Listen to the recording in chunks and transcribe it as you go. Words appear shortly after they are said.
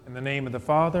In the name of the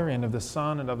Father, and of the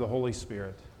Son, and of the Holy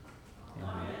Spirit.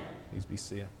 Amen. Please be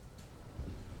seated.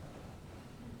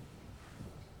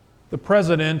 The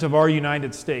President of our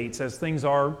United States, as things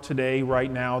are today,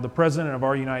 right now, the President of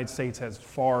our United States has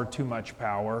far too much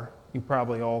power. You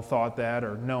probably all thought that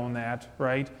or known that,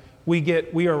 right?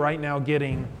 We are right now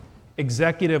getting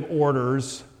executive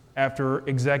orders after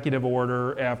executive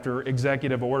order after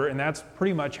executive order, and that's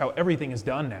pretty much how everything is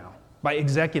done now, by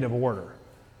executive order.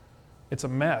 It's a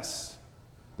mess.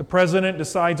 The president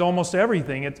decides almost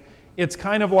everything. It's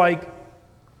kind of like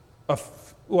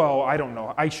I don't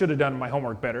know. I should have done my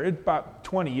homework better. About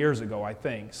 20 years ago, I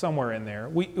think, somewhere in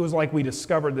there, it was like we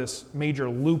discovered this major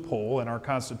loophole in our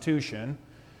Constitution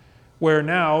where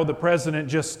now the president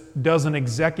just does an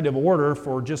executive order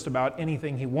for just about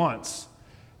anything he wants.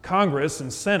 Congress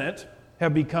and Senate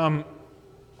have become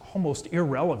almost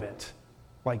irrelevant,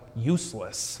 like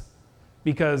useless,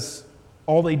 because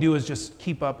all they do is just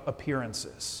keep up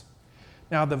appearances.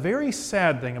 Now, the very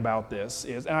sad thing about this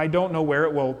is, and I don't know where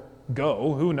it will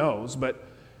go, who knows, but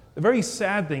the very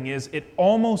sad thing is it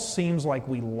almost seems like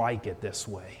we like it this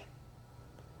way.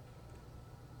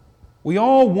 We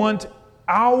all want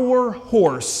our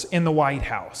horse in the White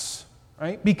House,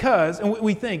 right? And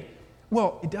we think,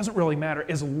 well, it doesn't really matter.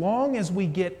 As long as we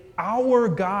get our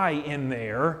guy in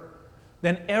there,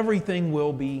 then everything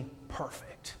will be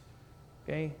perfect,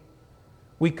 okay?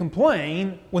 We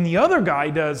complain when the other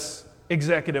guy does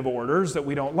executive orders that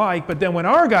we don't like, but then when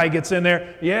our guy gets in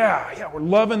there, yeah, we're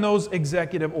loving those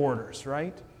executive orders,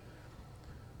 right?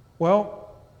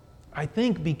 Well, I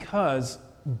think because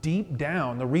deep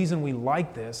down, the reason we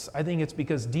like this, I think it's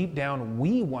because deep down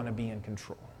we want to be in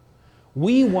control.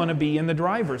 We want to be in the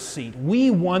driver's seat. We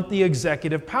want the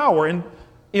executive power. And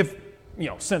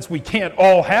since we can't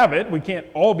all have it, we can't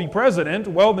all be president,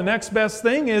 well, the next best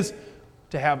thing is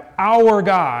to have our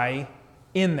guy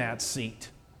in that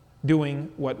seat,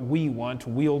 doing what we want,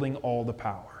 wielding all the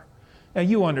power. Now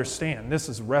you understand, this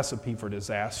is a recipe for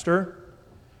disaster.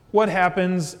 What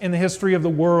happens in the history of the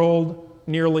world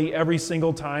nearly every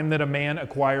single time that a man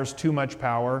acquires too much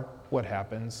power? What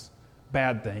happens?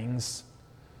 Bad things.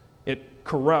 It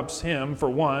corrupts him, for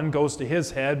one, goes to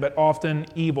his head, but often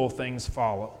evil things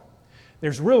follow.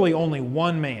 There's really only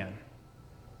one man,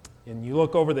 and you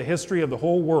look over the history of the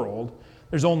whole world,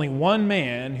 there's only one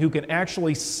man who can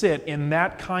actually sit in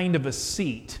that kind of a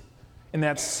seat, in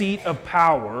that seat of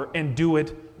power, and do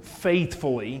it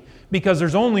faithfully, because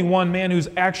there's only one man who's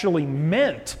actually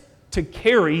meant to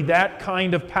carry that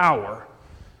kind of power,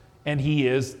 and he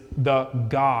is the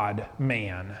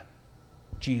God-man,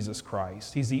 Jesus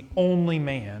Christ. He's the only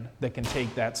man that can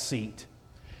take that seat.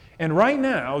 And right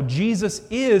now, Jesus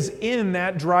is in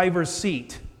that driver's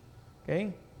seat,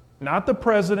 okay? Not the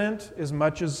president, as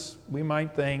much as we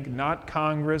might think, not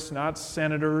Congress, not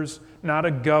senators, not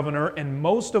a governor, and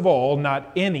most of all,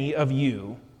 not any of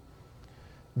you.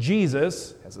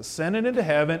 Jesus has ascended into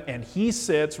heaven, and he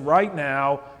sits right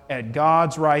now at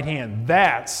God's right hand.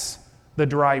 That's the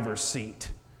driver's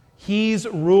seat. He's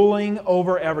ruling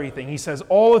over everything. He says,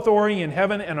 all authority in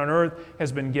heaven and on earth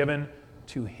has been given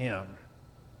to him.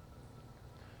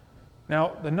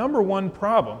 Now, the number one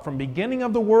problem, from beginning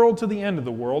of the world to the end of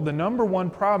the world, the number one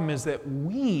problem is that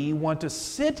we want to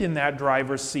sit in that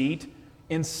driver's seat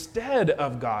instead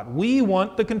of God. We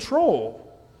want the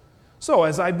control. So,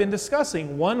 as I've been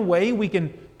discussing, one way we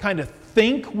can kind of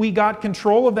think we got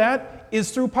control of that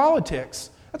is through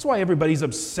politics. That's why everybody's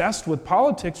obsessed with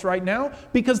politics right now,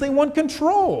 because they want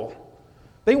control.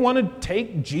 They want to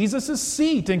take Jesus'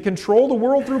 seat and control the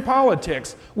world through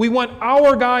politics. We want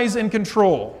our guys in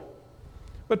control.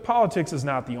 But politics is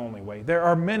not the only way. There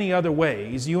are many other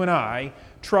ways you and I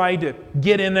try to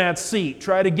get in that seat,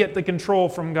 try to get the control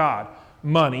from God.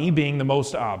 Money being the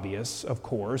most obvious, of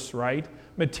course, right?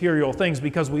 Material things,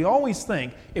 because we always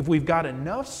think if we've got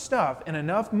enough stuff and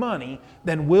enough money,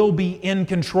 then we'll be in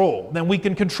control. Then we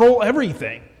can control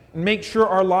everything and make sure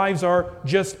our lives are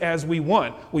just as we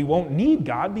want. We won't need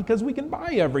God because we can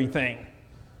buy everything.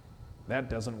 That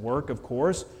doesn't work, of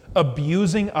course.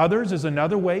 Abusing others is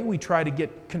another way we try to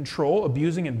get control,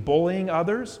 abusing and bullying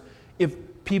others. If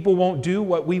people won't do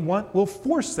what we want, we'll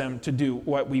force them to do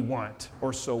what we want,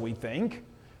 or so we think.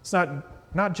 It's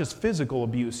not just physical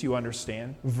abuse, you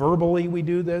understand. Verbally we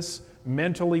do this.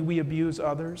 Mentally we abuse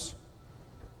others.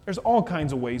 There's all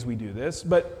kinds of ways we do this,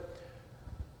 but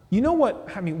you know what?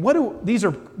 I mean,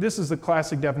 this is the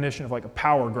classic definition of like a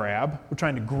power grab. We're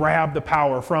trying to grab the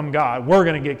power from God. We're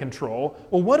going to get control.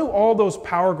 Well, what do all those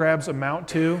power grabs amount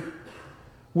to?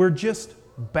 We're just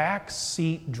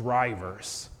backseat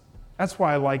drivers. That's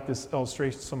why I like this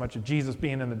illustration so much of Jesus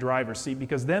being in the driver's seat,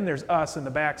 because then there's us in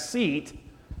the back seat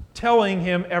telling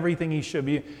him everything he should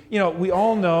be. We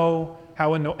all know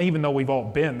how, even though we've all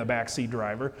been the backseat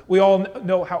driver, we all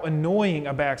know how annoying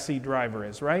a backseat driver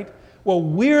is, right? Well,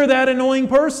 we're that annoying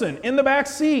person in the back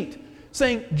seat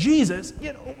saying, Jesus,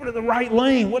 get over to the right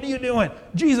lane. What are you doing?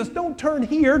 Jesus, don't turn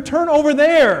here. Turn over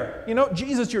there.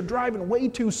 Jesus, you're driving way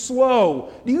too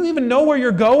slow. Do you even know where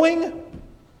you're going?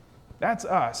 That's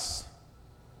us.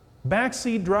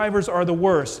 Backseat drivers are the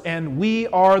worst, and we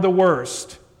are the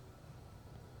worst.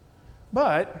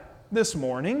 But this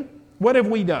morning, what have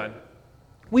we done?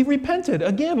 We've repented,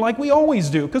 again, like we always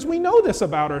do, because we know this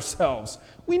about ourselves.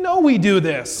 We know we do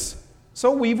this.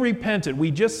 So we've repented.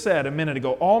 We just said a minute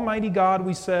ago, Almighty God,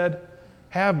 we said,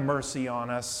 have mercy on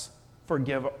us,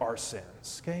 forgive our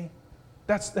sins. Okay?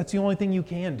 That's the only thing you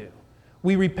can do.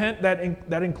 We repent,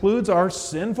 that includes our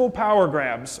sinful power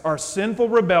grabs, our sinful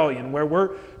rebellion, where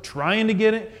we're trying to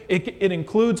get it. It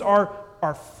includes our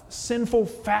sinful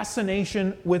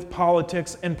fascination with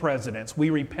politics and presidents. We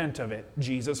repent of it.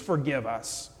 Jesus, forgive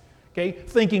us. Okay?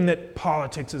 Thinking that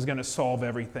politics is going to solve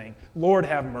everything. Lord,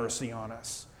 have mercy on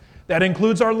us. That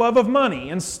includes our love of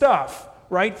money and stuff,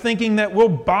 right? Thinking that we'll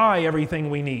buy everything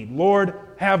we need. Lord,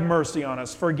 have mercy on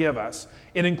us. Forgive us.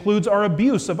 It includes our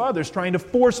abuse of others, trying to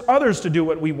force others to do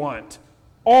what we want.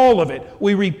 All of it.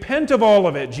 We repent of all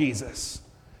of it, Jesus.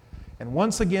 And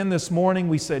once again this morning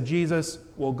we said, Jesus,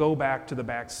 we'll go back to the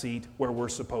back seat where we're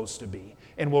supposed to be.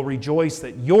 And we'll rejoice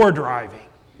that you're driving,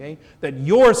 okay? That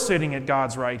you're sitting at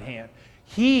God's right hand.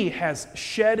 He has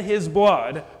shed his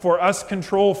blood for us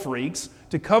control freaks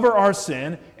to cover our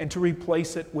sin and to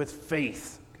replace it with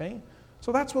faith. Okay?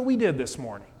 So that's what we did this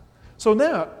morning. So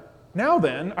now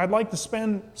then, I'd like to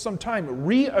spend some time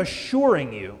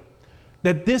reassuring you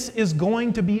that this is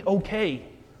going to be okay.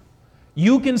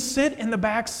 You can sit in the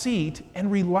back seat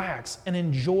and relax and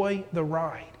enjoy the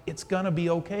ride. It's going to be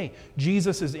okay.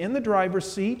 Jesus is in the driver's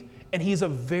seat, and he's a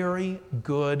very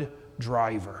good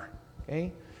driver.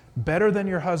 Okay? Better than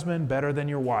your husband, better than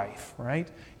your wife, right?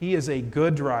 He is a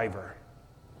good driver.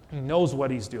 He knows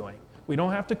what he's doing. We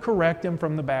don't have to correct him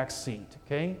from the back seat,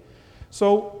 okay?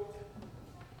 So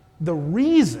the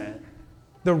reason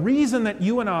that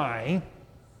you and I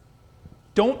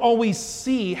don't always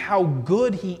see how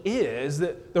good he is,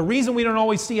 the reason we don't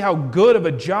always see how good of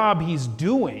a job he's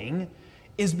doing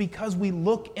is because we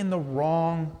look in the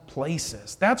wrong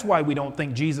places. That's why we don't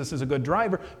think Jesus is a good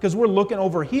driver, because we're looking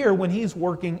over here when he's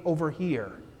working over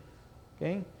here.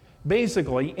 Okay?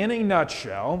 Basically, in a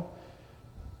nutshell,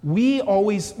 we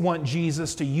always want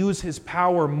Jesus to use his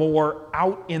power more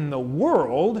out in the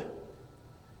world.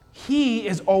 He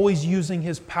is always using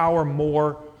his power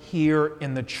more here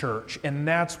in the church, and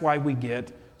that's why we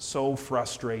get so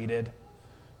frustrated.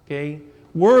 Okay?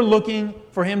 We're looking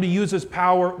for him to use his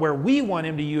power where we want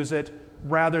him to use it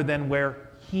rather than where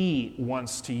he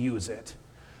wants to use it.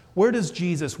 Where does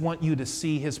Jesus want you to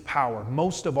see his power?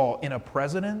 Most of all, in a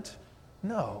president?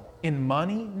 No. In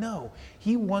money? No.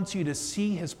 He wants you to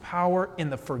see his power in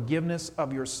the forgiveness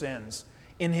of your sins,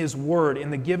 in his word,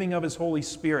 in the giving of his Holy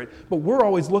Spirit. But we're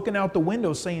always looking out the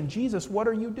window saying, Jesus, what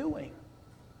are you doing?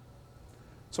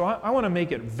 So I want to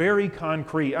make it very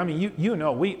concrete. I mean,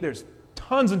 there's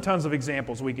tons and tons of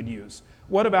examples we could use.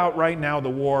 What about right now the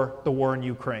war in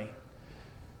Ukraine?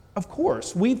 Of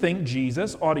course, we think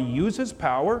Jesus ought to use his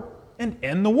power and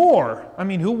end the war. I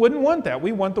mean, who wouldn't want that?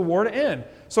 We want the war to end.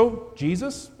 So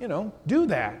Jesus, do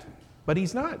that. But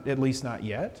he's not, at least not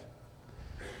yet.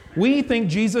 We think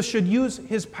Jesus should use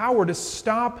his power to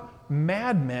stop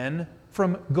madmen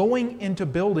from going into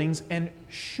buildings and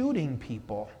shooting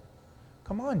people.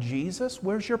 Come on, Jesus,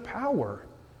 where's your power?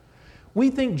 We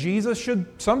think Jesus should,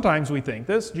 sometimes we think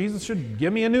this, Jesus should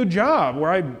give me a new job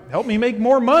where help me make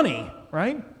more money,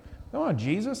 right? Come on,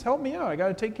 Jesus, help me out. I got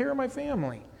to take care of my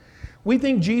family. We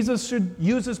think Jesus should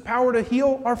use his power to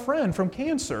heal our friend from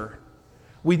cancer.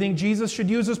 We think Jesus should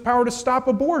use his power to stop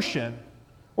abortion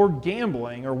or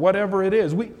gambling or whatever it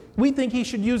is. We think he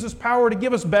should use his power to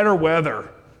give us better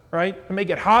weather, right? To make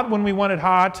it hot when we want it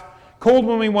hot, cold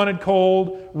when we want it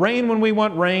cold, rain when we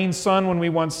want rain, sun when we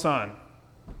want sun.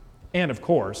 And of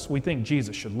course, we think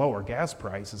Jesus should lower gas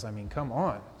prices. I mean, come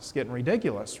on. It's getting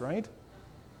ridiculous, right?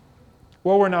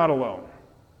 Well, we're not alone.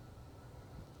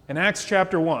 In Acts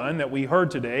chapter 1 that we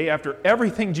heard today, after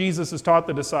everything Jesus has taught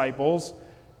the disciples,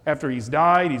 after he's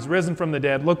died, he's risen from the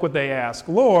dead, look what they ask.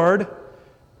 Lord,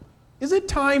 is it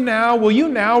time now? Will you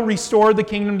now restore the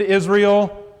kingdom to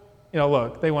Israel?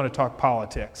 Look, they want to talk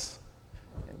politics.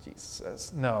 And Jesus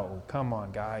says, no, come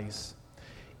on, guys.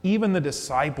 Even the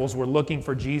disciples were looking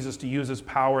for Jesus to use his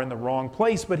power in the wrong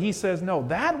place, but he says, no,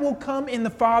 that will come in the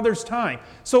Father's time.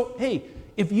 So, hey,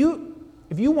 if you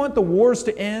if you want the wars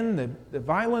to end, the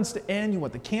violence to end, you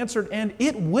want the cancer to end,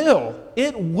 it will.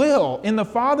 It will. In the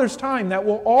Father's time, that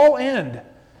will all end.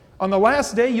 On the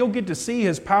last day, you'll get to see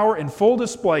His power in full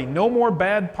display. No more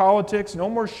bad politics, no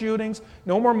more shootings,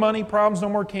 no more money problems, no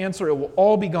more cancer. It will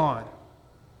all be gone.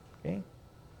 Okay?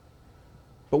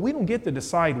 But we don't get to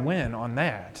decide when on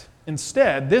that.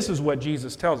 Instead, this is what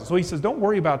Jesus tells us. So He says, don't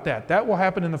worry about that. That will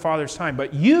happen in the Father's time.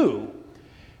 But you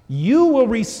will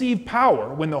receive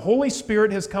power when the Holy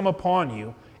Spirit has come upon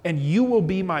you, and you will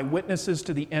be my witnesses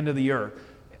to the end of the earth.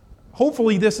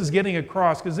 Hopefully this is getting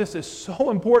across, because this is so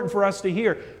important for us to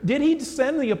hear. Did He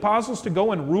send the apostles to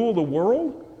go and rule the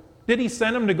world? Did He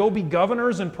send them to go be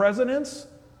governors and presidents?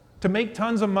 To make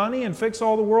tons of money and fix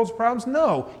all the world's problems?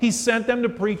 No. He sent them to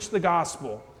preach the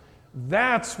gospel.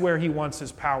 That's where He wants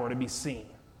His power to be seen.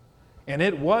 And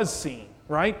it was seen,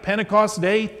 right? Pentecost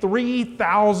Day,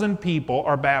 3,000 people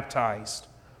are baptized.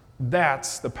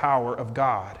 That's the power of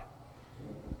God.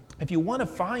 If you want to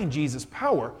find Jesus'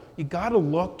 power, you got to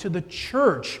look to the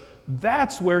church.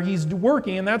 That's where He's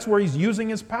working, and that's where He's using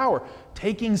His power.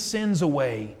 Taking sins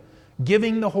away,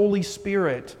 giving the Holy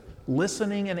Spirit,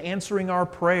 listening and answering our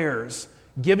prayers,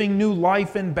 giving new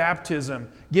life in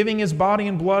baptism, giving His body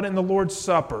and blood in the Lord's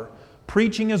Supper,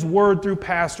 preaching His word through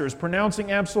pastors,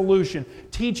 pronouncing absolution,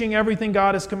 teaching everything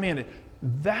God has commanded.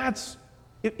 That's,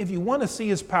 if you want to see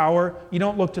His power, you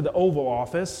don't look to the Oval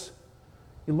Office.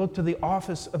 You look to the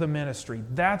office of the ministry.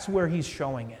 That's where He's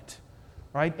showing it,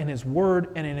 right? In His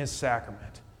word and in His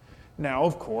sacrament. Now,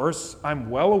 of course, I'm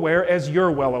well aware, as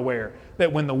you're well aware,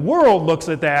 that when the world looks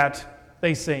at that,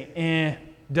 they say,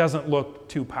 doesn't look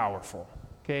too powerful,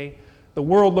 okay? The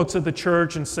world looks at the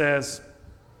church and says,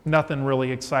 nothing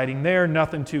really exciting there,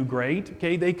 nothing too great,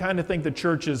 okay? They kind of think the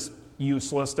church is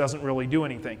useless, doesn't really do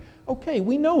anything. Okay,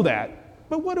 we know that,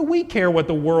 but what do we care what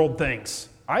the world thinks?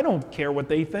 I don't care what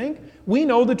they think. We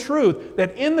know the truth,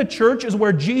 that in the church is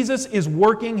where Jesus is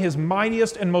working His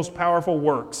mightiest and most powerful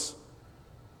works.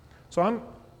 So I'm going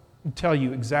to tell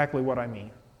you exactly what I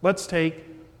mean. Let's take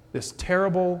this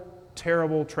terrible,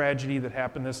 terrible tragedy that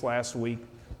happened this last week,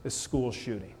 this school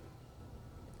shooting.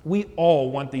 We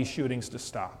all want these shootings to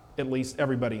stop. At least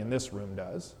everybody in this room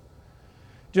does.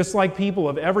 Just like people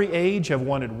of every age have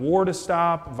wanted war to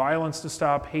stop, violence to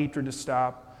stop, hatred to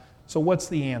stop. So what's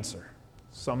the answer?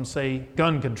 Some say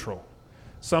gun control.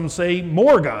 Some say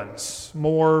more guns,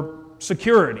 more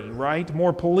security, right?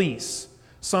 More police.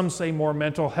 Some say more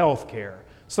mental health care.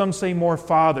 Some say more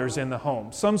fathers in the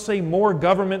home. Some say more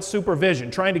government supervision,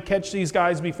 trying to catch these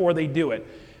guys before they do it.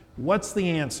 What's the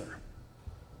answer?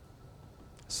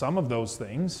 Some of those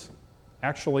things,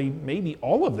 actually maybe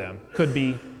all of them, could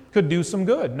do some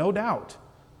good, no doubt.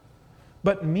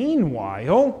 But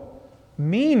meanwhile,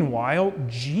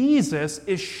 Jesus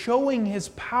is showing His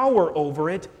power over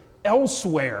it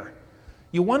elsewhere.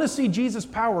 You want to see Jesus'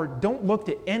 power, don't look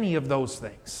to any of those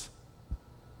things.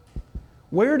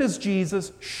 Where does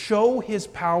Jesus show His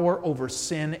power over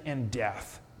sin and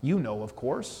death? You know, of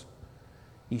course.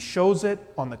 He shows it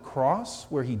on the cross,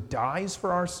 where He dies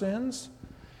for our sins,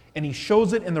 and He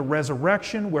shows it in the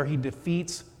resurrection, where He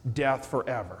defeats death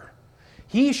forever.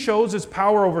 He shows His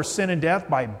power over sin and death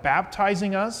by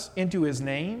baptizing us into His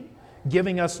name,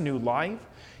 giving us new life.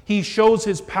 He shows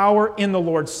His power in the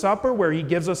Lord's Supper, where He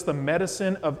gives us the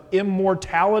medicine of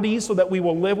immortality so that we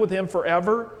will live with Him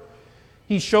forever.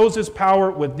 He shows His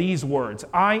power with these words,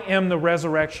 I am the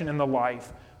resurrection and the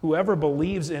life. Whoever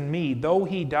believes in me, though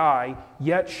he die,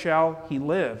 yet shall he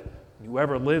live. And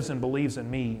whoever lives and believes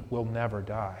in me will never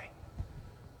die.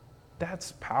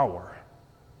 That's power.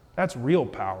 That's real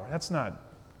power. That's not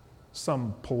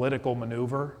some political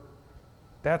maneuver.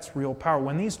 That's real power.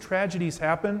 When these tragedies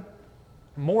happen,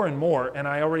 more and more, and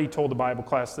I already told the Bible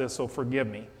class this, so forgive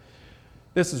me.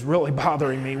 This is really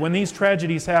bothering me. When these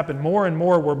tragedies happen, more and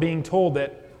more we're being told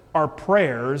that our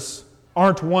prayers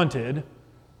aren't wanted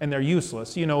and they're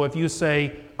useless. You know, if you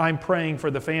say, I'm praying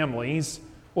for the families,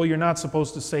 well, you're not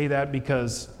supposed to say that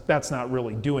because that's not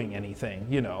really doing anything,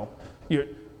 you know.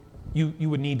 You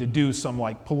would need to do some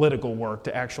like political work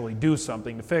to actually do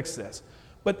something to fix this.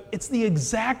 But it's the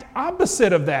exact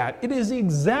opposite of that. It is the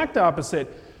exact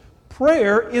opposite.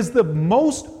 Prayer is the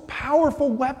most powerful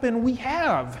weapon we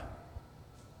have.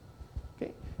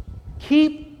 Okay?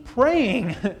 Keep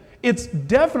praying. It's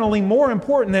definitely more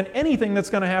important than anything that's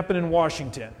going to happen in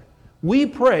Washington. We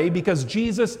pray because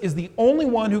Jesus is the only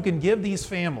one who can give these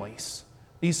families,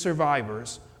 these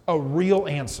survivors, a real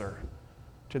answer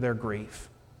to their grief.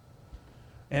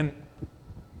 And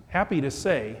happy to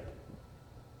say,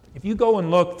 if you go and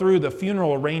look through the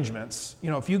funeral arrangements,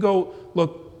 if you go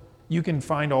look, You can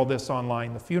find all this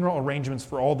online, the funeral arrangements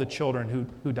for all the children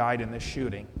who died in this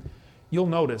shooting. You'll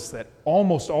notice that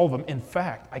almost all of them, in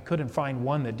fact, I couldn't find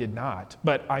one that did not,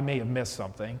 but I may have missed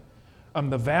something.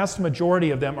 The vast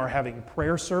majority of them are having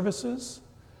prayer services,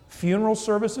 funeral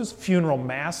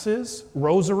masses,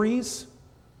 rosaries,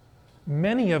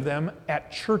 many of them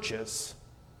at churches.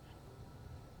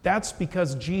 That's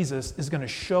because Jesus is going to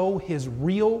show his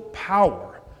real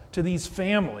power to these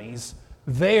families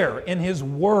there in his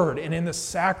word and in the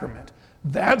sacrament.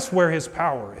 That's where his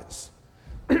power is.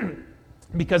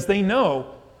 Because they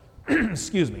know,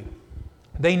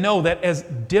 they know that as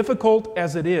difficult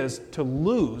as it is to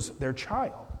lose their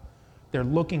child, they're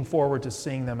looking forward to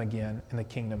seeing them again in the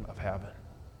kingdom of heaven.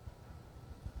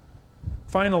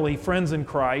 Finally, friends in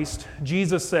Christ,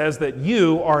 Jesus says that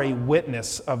you are a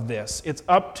witness of this. It's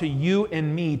up to you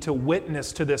and me to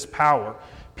witness to this power.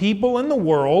 People in the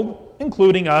world,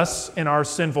 including us in our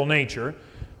sinful nature,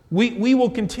 we will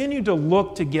continue to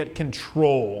look to get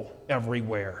control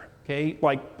everywhere, okay?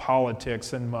 Like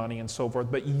politics and money and so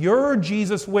forth. But you're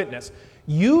Jesus' witness.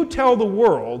 You tell the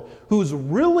world who's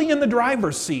really in the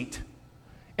driver's seat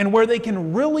and where they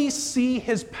can really see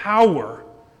his power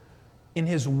in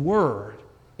his word,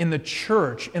 in the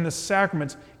church, in the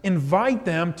sacraments. Invite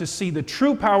them to see the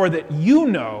true power that you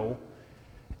know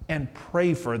and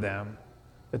pray for them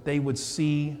that they would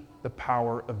see the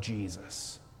power of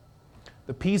Jesus.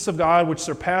 The peace of God, which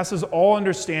surpasses all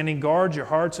understanding, guards your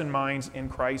hearts and minds in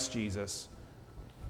Christ Jesus.